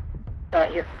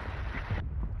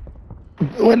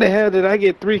 When the hell did I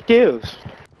get 3 kills?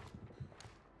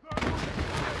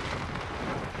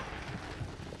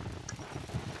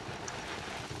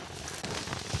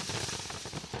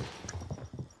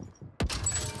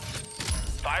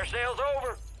 Fire sale's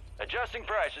over. Adjusting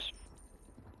prices.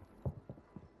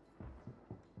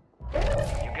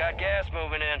 You got gas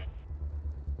moving in.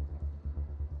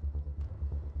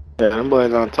 Yeah, them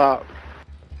boys on top.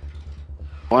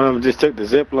 One of them just took the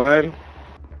zip line.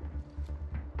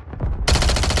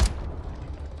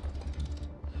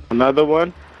 Another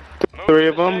one. 3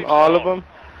 of them, all of them.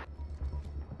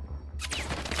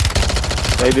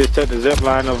 They just took the zip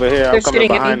line over here. I'm coming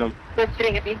behind them. They're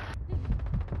shooting at me.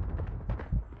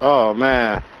 Oh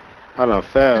man, I done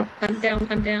fell. I'm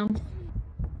down.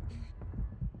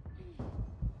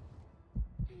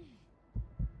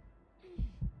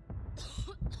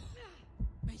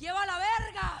 Me lleva la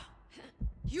verga.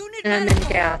 Unit And I'm in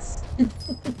gas.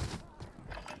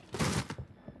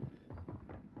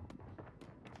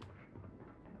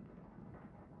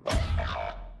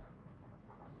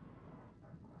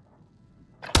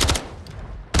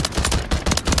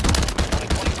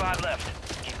 25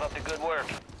 left. Keep up the good work.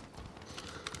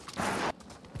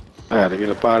 I gotta get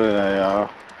up out of there, y'all.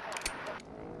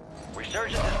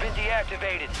 Resurgence has been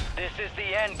deactivated. This is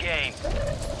the end game.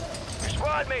 Your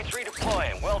squad mates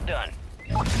redeploying. Well done.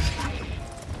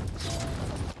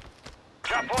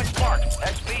 Drop points marked.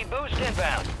 XP Boost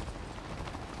inbound.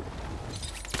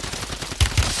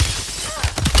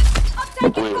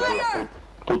 I'm taking fire!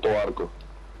 Puto arco.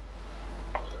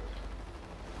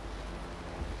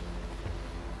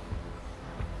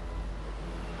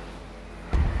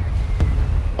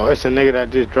 Oh, it's a nigga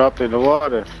that just dropped in the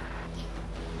water.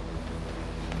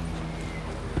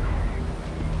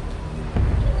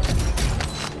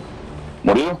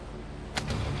 ¿Morido?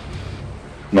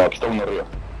 No, aquí está uno arriba.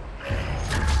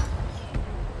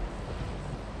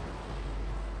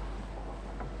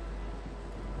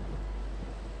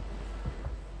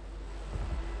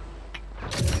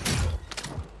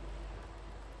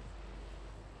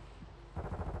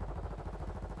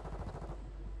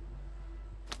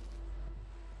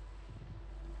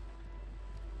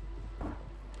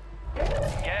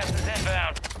 Gas is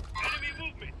inbound.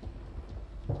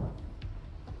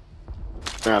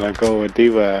 Gotta go with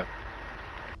D-Web.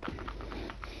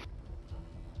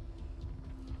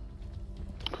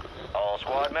 All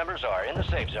squad members are in the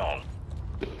safe zone.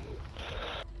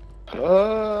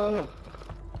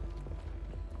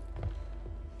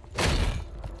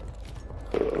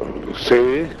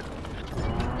 See?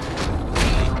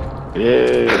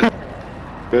 Yeah.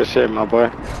 Good shit, my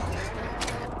boy.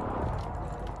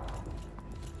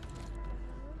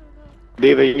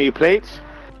 Diva, you need plates?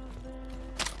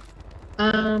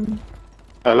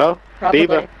 Hello? Probably.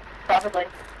 Diva? Probably.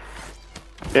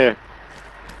 Here.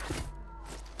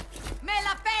 Me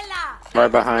la pela!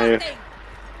 Right behind you.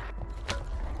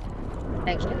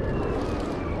 Thank you.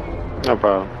 No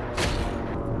problem.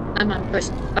 I'm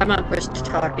on push to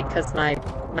talk because my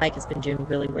mic has been doing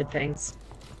really weird things.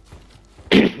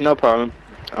 No problem.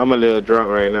 I'm a little drunk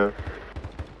right now.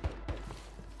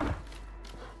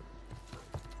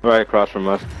 Right across from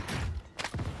us.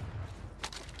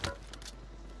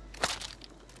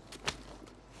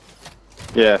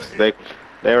 Yes,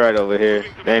 they're right over here.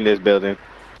 They're in this building.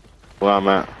 Where I'm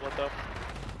at. What the?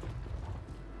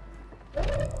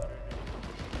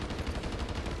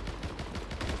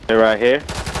 They're right here.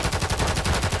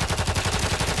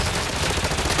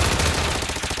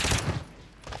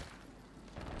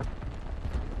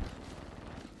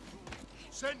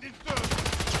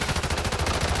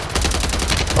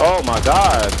 Oh my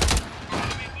god.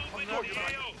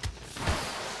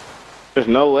 There's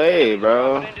no way,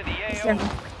 bro. He's down.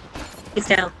 He's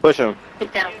down. Push him. He's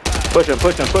down. Push him,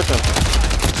 push him, push him.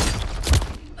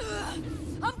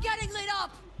 I'm getting lit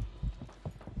up!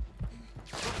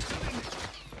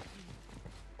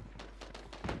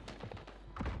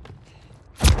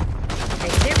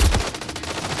 Thank you.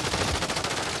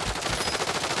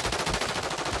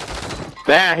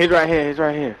 Damn, he's right here, he's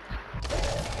right here.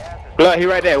 Blood, he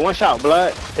right there. One shot,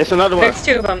 blood. It's another one. There's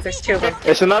two of them. There's two of them.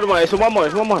 It's another one. It's one more.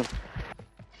 It's one more.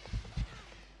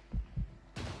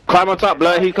 Climb on top,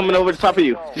 blood. He's coming over the top of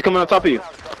you. He's coming on top of you.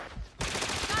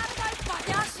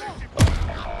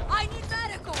 I need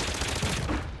medical!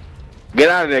 Get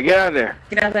out of there. Get out of there.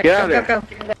 Get out of there. Get out Go, of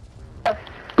go, there. go.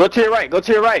 Go to your right. Go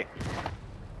to your right.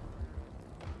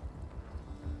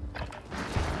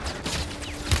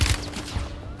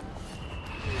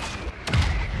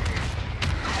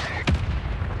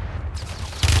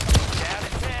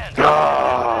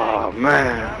 Oh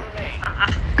man.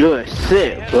 Good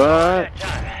shit, bud.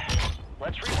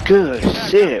 Good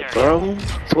shit, bro.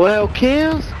 12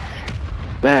 kills?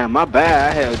 Man, my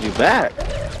bad. I held you back.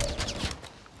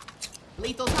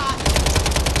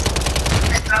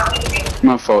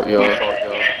 My fault, yo.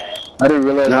 I didn't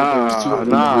realize that there was two of them.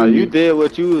 Nah, you did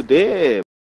what you did,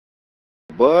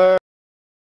 boy.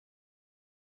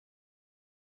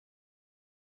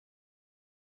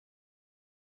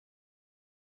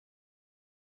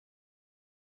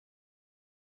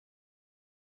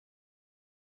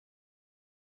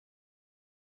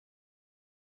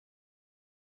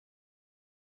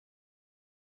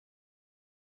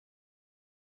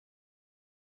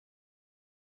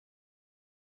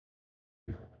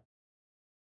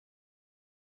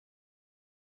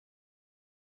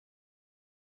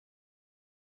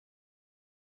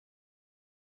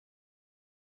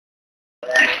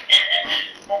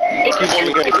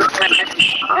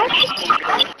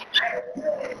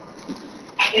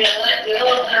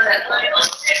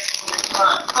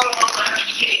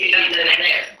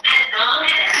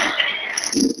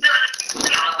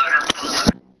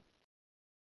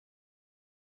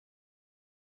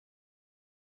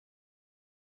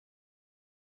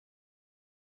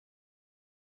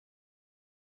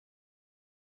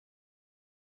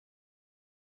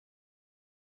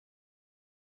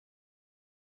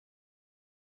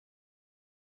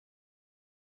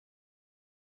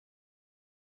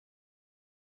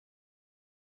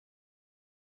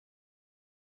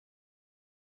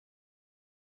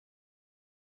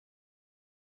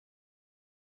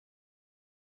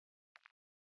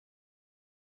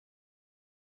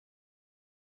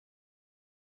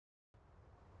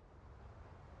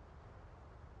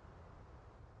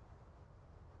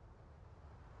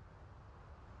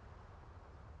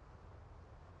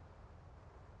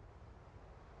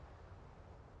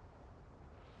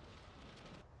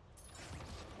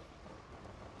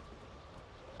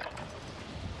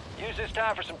 use this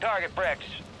time for some target practice.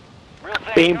 Real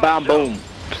thing Bing, coming bam, soon. boom.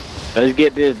 Let's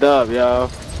get this dub, y'all.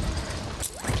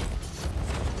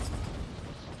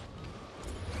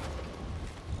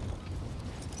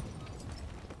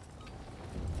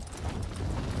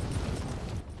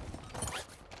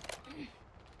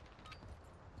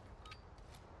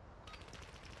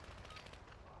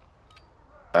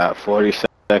 About 40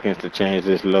 seconds to change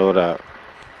this loadout.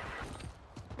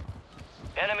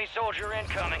 Enemy soldier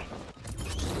incoming.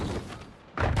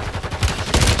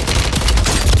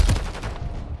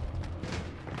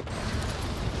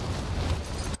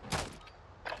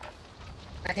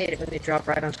 I hate it when they drop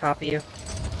right on top of you.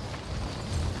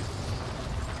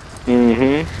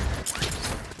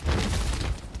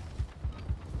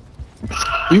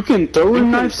 You can throw a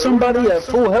knife somebody at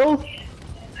full health?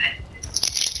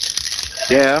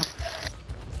 Yeah.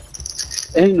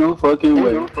 Ain't no fucking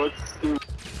way.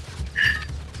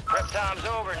 Prep time's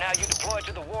over. Now you deploy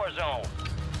to the war zone.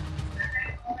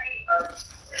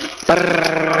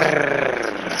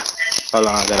 Hold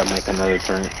on, I gotta make another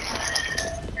turn.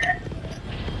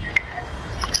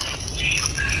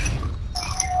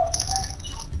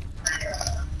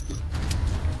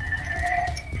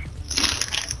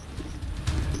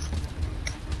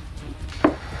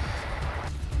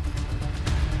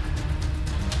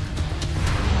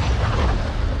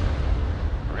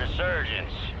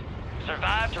 Resurgence.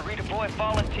 Survive to redeploy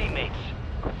fallen teammates.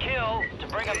 Kill to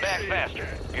bring them back faster.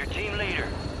 Your team leader.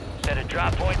 Set a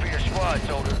drop point for your squad,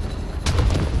 soldier.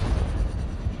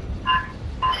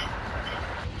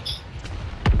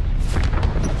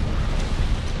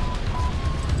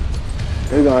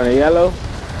 We're going to yellow.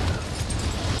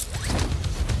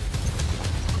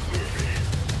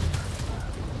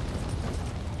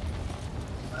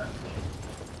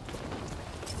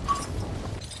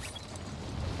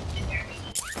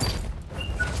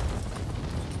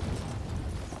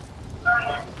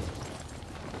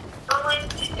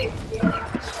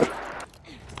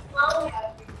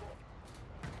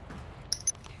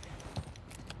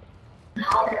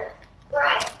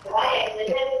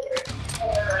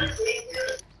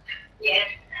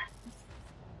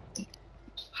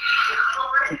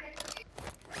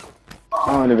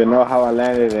 I don't even know how I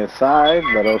landed inside,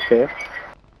 but okay.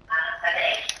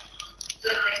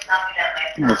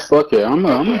 Oh, fuck it, I'm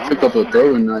gonna pick up a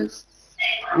throwing knife.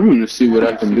 I'm gonna see what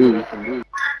I can do.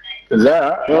 Cause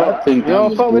I think you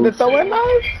don't fuck with the throwing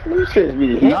knife? You should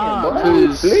be hitting,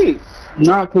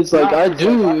 cause like I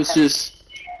do, it's just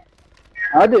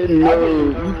I didn't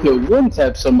know you could one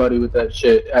tap somebody with that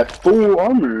shit at full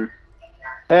armor.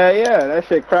 Hell yeah, that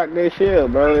shit cracked their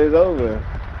shield, bro. It's over.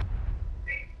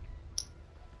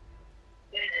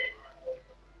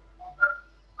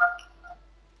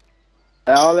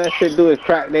 All that shit do is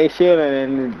crack their shield,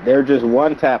 and then they're just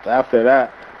one tap after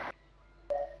that.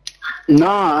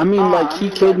 Nah, I mean like he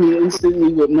killed me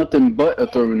instantly with nothing but a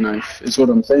throwing knife. Is what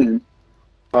I'm saying.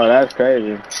 Oh, that's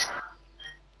crazy.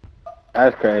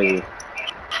 That's crazy.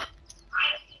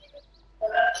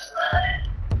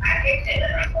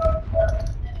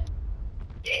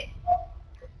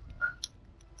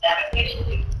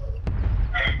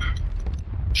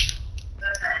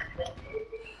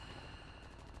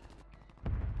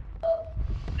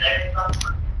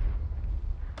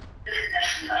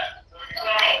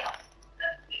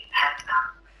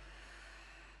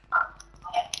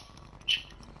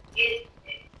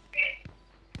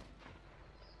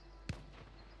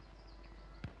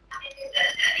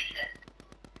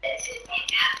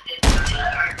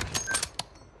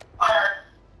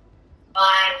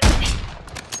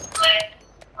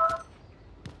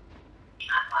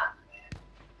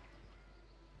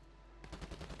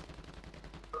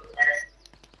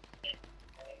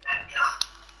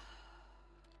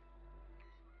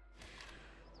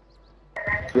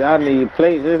 Y'all need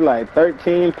plates. There's like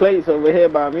 13 plates over here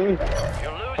by me.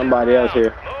 Somebody else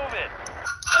here.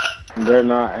 They're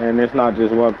not, and it's not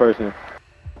just one person.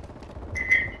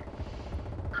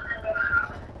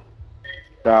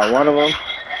 Got one of them.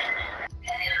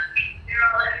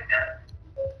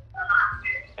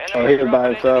 Oh, he's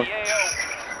by himself.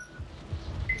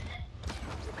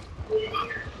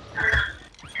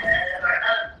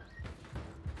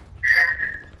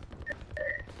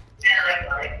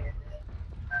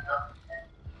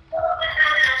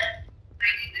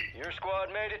 Your squad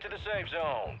made it to the safe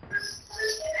zone.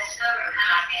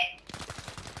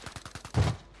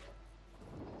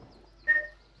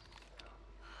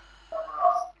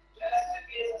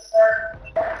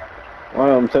 One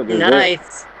of them took the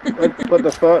Nice. What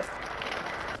the fuck?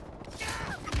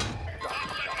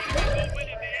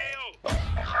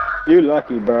 You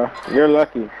lucky, bro. You're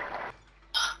lucky.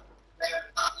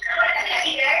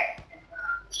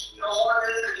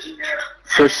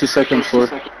 First to second floor.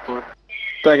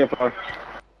 Second floor.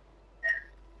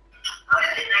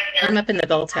 I'm up in the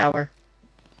bell tower.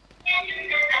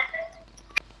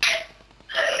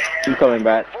 I'm coming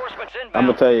back. I'm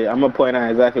gonna tell you. I'm gonna point out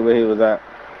exactly where he was at.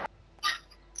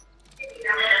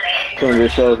 Someone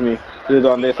just shows me. This is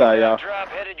on this side, y'all.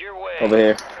 Over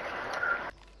here.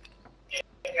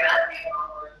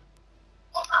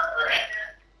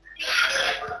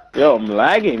 Yo, I'm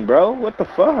lagging, bro. What the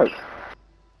fuck?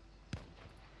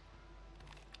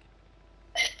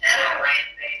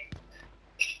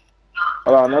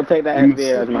 Hold on, don't take that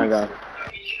SVA as my gun.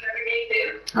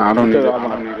 I don't need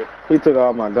it. He took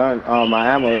all my gun, my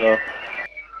ammo though.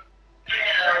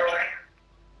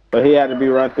 But he had to be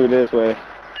run through this way.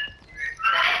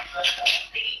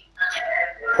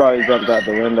 Probably jumped out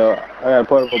the window. I got a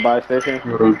portable buy station.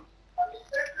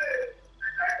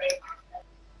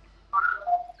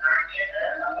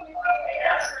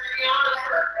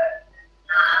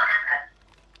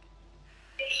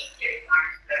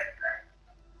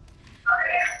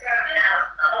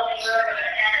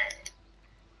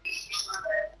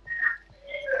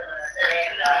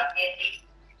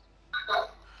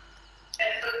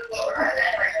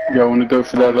 Y'all want to go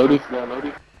for that loadie?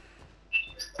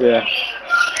 Yeah.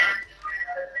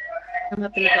 I'm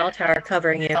up in the bell tower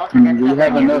covering you. We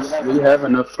have enough. We have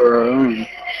enough for our own.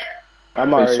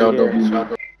 I'm already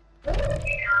here.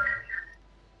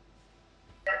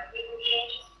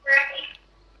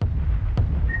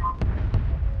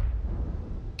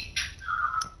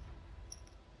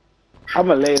 I'm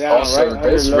gonna lay down Also, right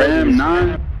this under Ram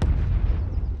 9.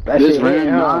 This Ram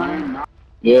 9.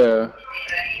 Yeah.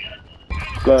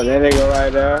 Look, there they go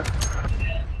right there.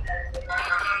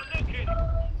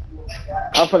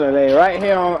 I'm finna lay right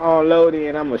here on Lodi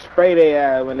and I'm gonna spray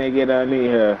their ass when they get underneath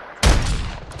here.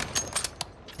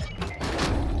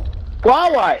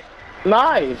 Quad white!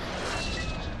 Nice!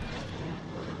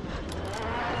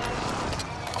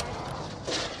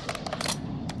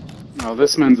 Oh,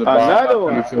 this man's a bot. Another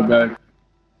one. I feel bad.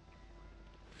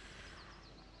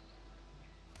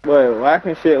 Wait,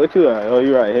 whacking shit? What you at? Oh,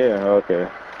 you right here. Okay.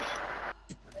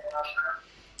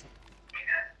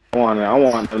 I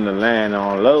want them to land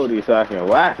on Lodi so I can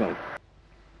whack them.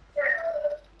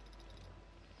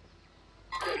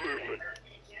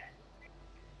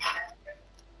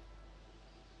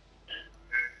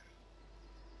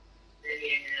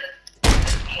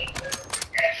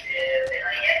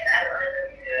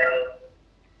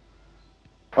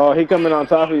 Oh, he coming on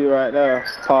top of you right there.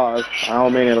 Pause. I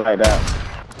don't mean it like that.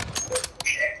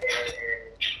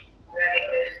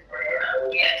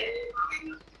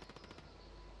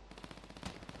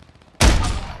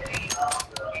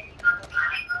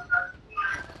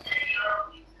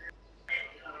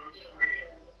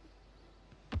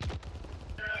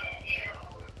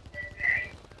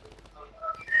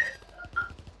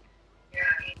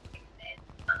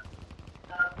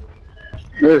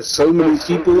 There's so many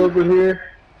people over here.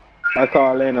 I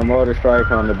call in a mortar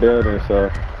strike on the building, so.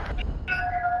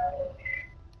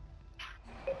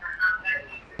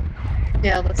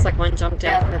 Yeah, it looks like one jumped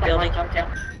down from the building.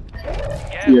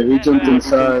 Yeah, he jumped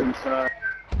inside.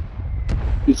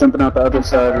 He's jumping out the other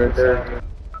side right there.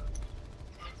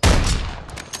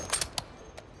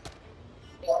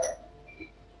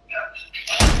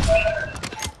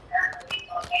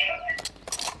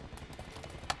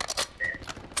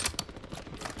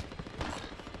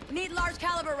 Need large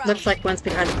caliber rounds. Looks like one's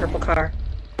behind the purple car.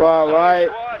 All right.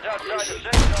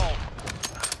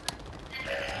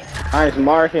 Nice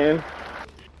marking.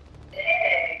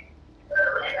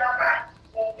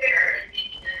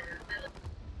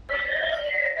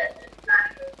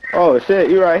 Oh shit,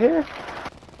 you right here?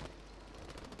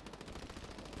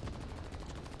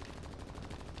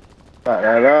 Got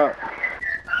that up.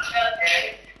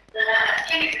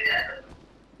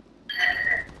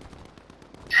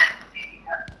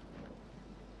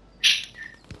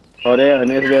 Oh, they're in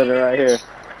this building right here.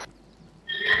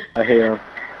 I hear him.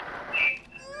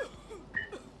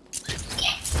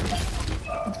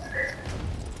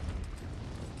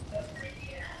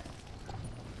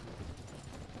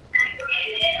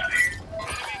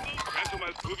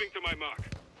 Moving to my mark.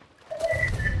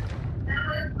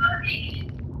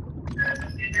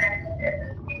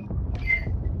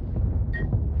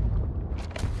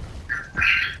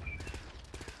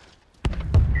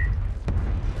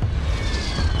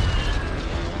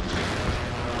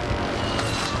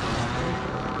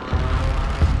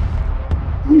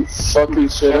 You fucking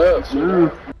shit up,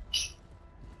 man.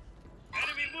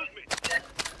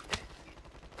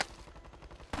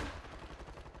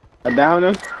 I down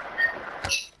him.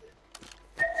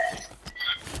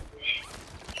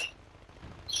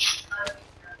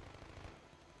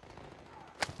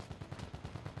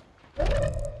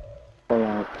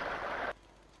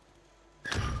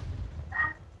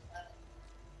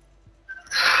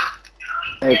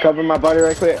 Hey, cover my body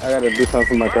right quick. I gotta do something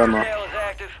for my grandma. Sale is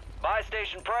active. Buy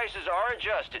station prices are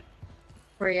adjusted.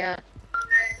 Where you at?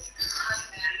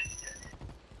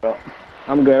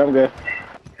 I'm good, I'm good.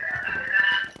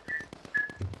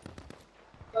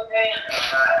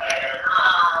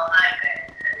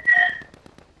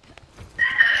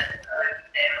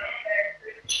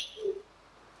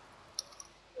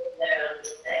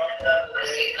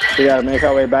 We gotta make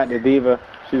our way back to Diva.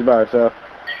 She's by herself.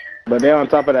 But they're on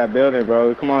top of that building,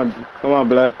 bro. Come on,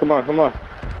 blood. Come on.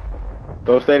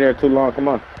 Don't stay there too long, come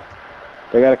on.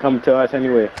 They gotta come to us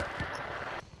anyway.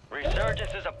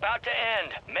 Resurgence is about to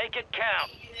end. Make it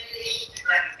count.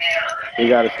 We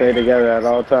gotta stay together at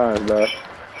all times, bro.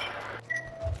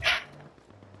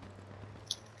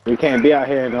 We can't be out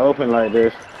here in the open like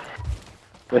this.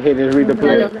 Let's hit this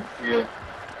redeploy.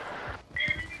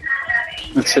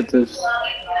 Let's hit this.